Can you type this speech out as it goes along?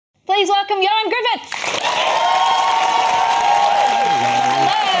Please welcome Ioan Gruffudd.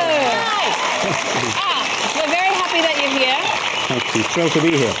 Hello. We're very happy that you're here. Thank you. Thrilled to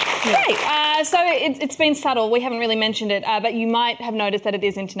be here. Great. So it's been subtle. We haven't really mentioned it, but you might have noticed that it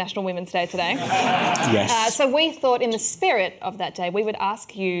is International Women's Day today. Yes. So we thought in the spirit of that day, we would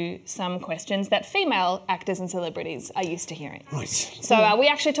ask you some questions that female actors and celebrities are used to hearing. Right. So we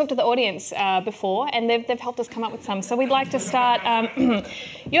actually talked to the audience before, and they've helped us come up with some. So we'd like to start.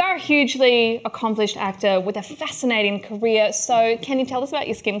 You are a hugely accomplished actor with a fascinating career. So can you tell us about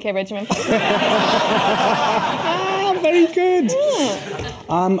your skincare regimen, please? Very good.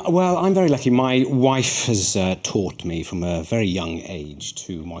 Well, I'm very lucky. My wife has taught me from a very young age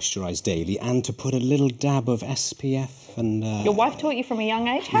to moisturise daily and to put a little dab of SPF and... Your wife taught you from a young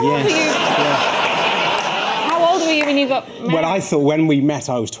age? How yes, old were you? Yeah. How old were you when you got married? Well, I thought when we met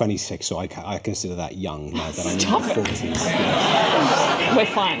I was 26, so I consider that young now that I'm in my 40s. Yeah. We're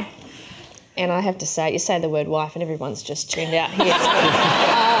fine. And I have to say, you say the word wife and everyone's just tuned out here.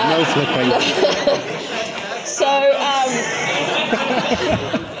 No flipping. So,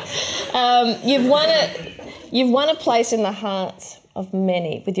 you've won a place in the hearts of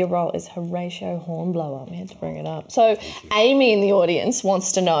many with your role as Horatio Hornblower. We had to bring it up. So, Amy in the audience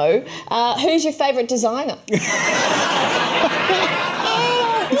wants to know, who's your favourite designer?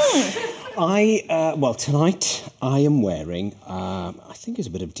 Well, tonight I am wearing, I think it's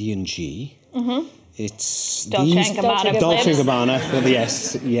a bit of D&G. Mm-hmm. It's Dolce & Gabbana. Dolce & Gabbana,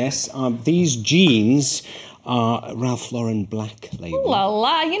 yes. These jeans are Ralph Lauren Black label. Ooh la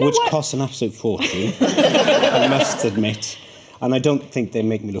la, you know which what? costs an absolute fortune, I must admit. And I don't think they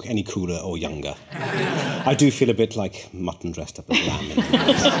make me look any cooler or younger. I do feel a bit like mutton dressed up as lamb.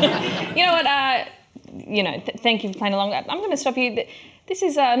 You know what? Thank you for playing along. I'm going to stop you. This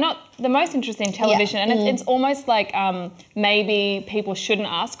is not the most interesting television, and it's almost like maybe people shouldn't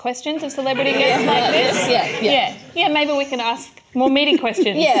ask questions of celebrity guests like this. Yeah. Maybe we can ask more meaty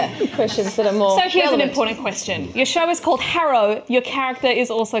questions. Questions that are more So here's relevant. an important question. Your show is called Harrow. Your character is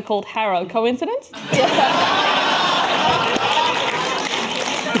also called Harrow. Coincidence?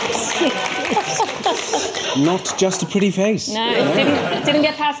 Not just a pretty face. No, it didn't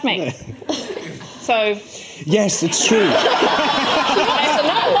get past me. So... Yes, it's true.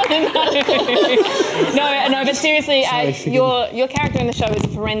 No, but seriously, your character in the show is a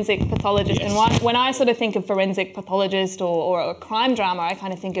forensic pathologist, Yes. and when I sort of think of forensic pathologist or a crime drama, I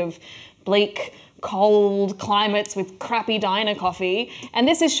kind of think of bleak, cold climates with crappy diner coffee, and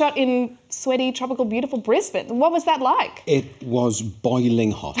this is shot in sweaty, tropical, beautiful Brisbane. What was that like? It was boiling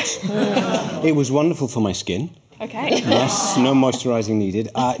hot. It was wonderful for my skin. Okay. Yes, no moisturising needed.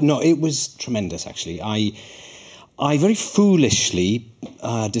 No, it was tremendous, actually. I very foolishly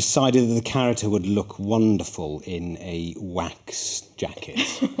decided that the character would look wonderful in a wax jacket.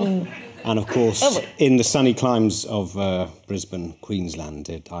 And, of course, in the sunny climes of Brisbane, Queensland,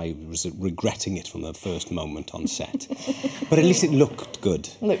 I was regretting it from the first moment on set. But at least it looked good.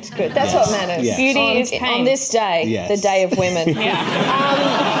 Looked good. That's what matters. Yes. Beauty is pain. On this day, the Day of Women.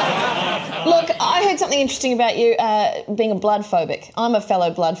 Look, I heard something interesting about you being a blood phobic. I'm a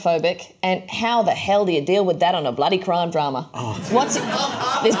fellow blood phobic, and how the hell do you deal with that on a bloody crime drama?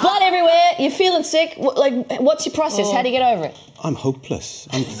 There's blood everywhere, you're feeling sick, what's your process? How do you get over it? I'm hopeless.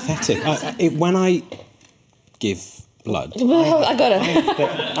 I'm pathetic. When I give blood,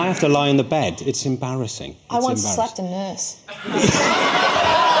 I have to lie on the bed. It's embarrassing. I once slapped a nurse.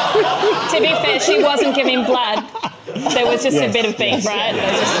 To be fair, she wasn't giving blood. There was just a bit of beef, right?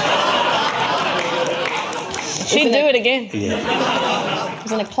 She'd do it again. It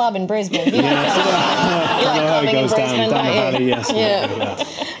was in a club in Brisbane. You know clubbing in Brisbane, down the valley, yes.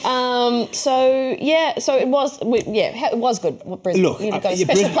 So it was good. Brisbane. Look, You've got a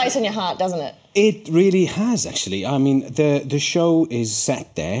special place in your heart, doesn't it? It really has, actually. I mean, the show is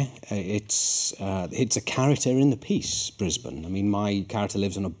set there. It's a character in the piece, Brisbane. I mean, my character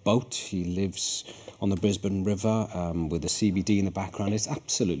lives on a boat. He lives on the Brisbane River with the CBD in the background. It's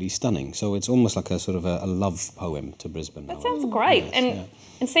absolutely stunning. So it's almost like a sort of a love poem to Brisbane. That sounds great. And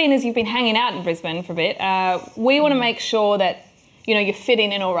seeing as you've been hanging out in Brisbane for a bit, we want to make sure that you're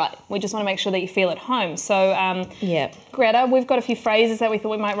fitting in all right. We just want to make sure that you feel at home. So, Greta, we've got a few phrases that we thought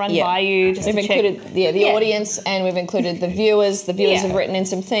we might run by you. Just we've included the audience, and we've included the viewers. The viewers have written in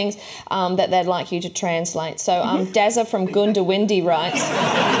some things that they'd like you to translate. So, Dazza from Goondiwindi writes.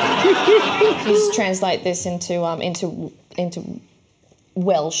 You just translate this into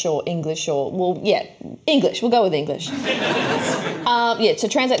Welsh or English or English. We'll go with English. To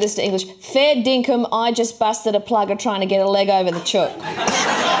translate this to English, fair dinkum, I just busted a plugger trying to get a leg over the chook.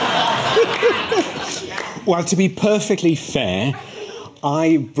 Well, to be perfectly fair,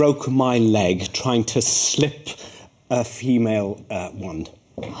 I broke my leg trying to slip a female wand.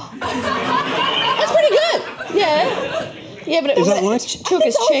 That's pretty good. Yeah. Yeah, but it Is was that right? Took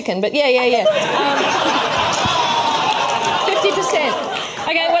his chicken, but yeah. 50%.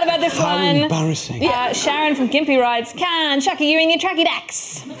 Okay, what about this How one? embarrassing. Sharon from Gympie writes, "Can Chucky you in your tracky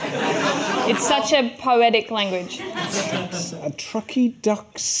dacks?" It's such a poetic language. Trucky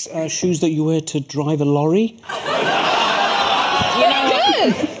ducks, shoes that you wear to drive a lorry. You know what?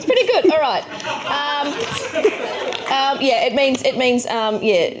 Good. It's pretty good. All right. It means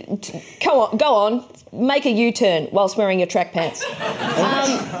go on. Make a U-turn whilst wearing your track pants.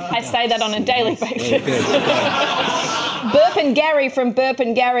 I say that on a daily basis. Burp and Gary from Burp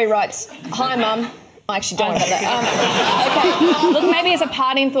and Gary writes, "Hi, Mum." I actually don't know about that. Okay. Look, maybe as a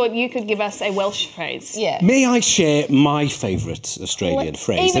parting thought, you could give us a Welsh phrase. Yeah. May I share my favourite Australian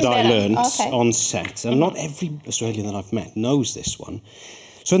phrase even that I better. learned Okay. on set? And not every Australian that I've met knows this one.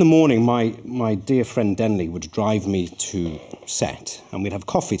 So in the morning, my dear friend Denley would drive me to set and we'd have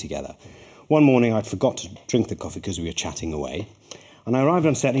coffee together. One morning, I'd forgot to drink the coffee because we were chatting away. And I arrived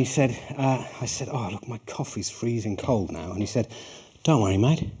on set and he said, I said, "Oh, look, my coffee's freezing cold now." And he said, "Don't worry,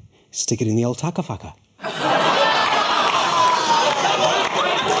 mate. Stick it in the old takafaka."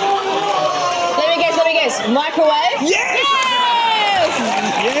 Let me guess. Microwave? Yes! Yes!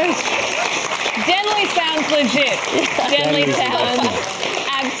 Yes! Denley sounds legit. Denley sounds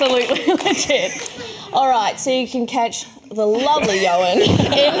absolutely legit. All right, so you can catch the lovely Ioan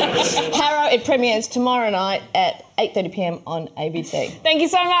in Harrow. It premieres tomorrow night at 8:30 p.m. on ABC. Thank you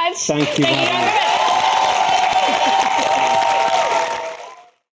so much. Thank you. Thank you.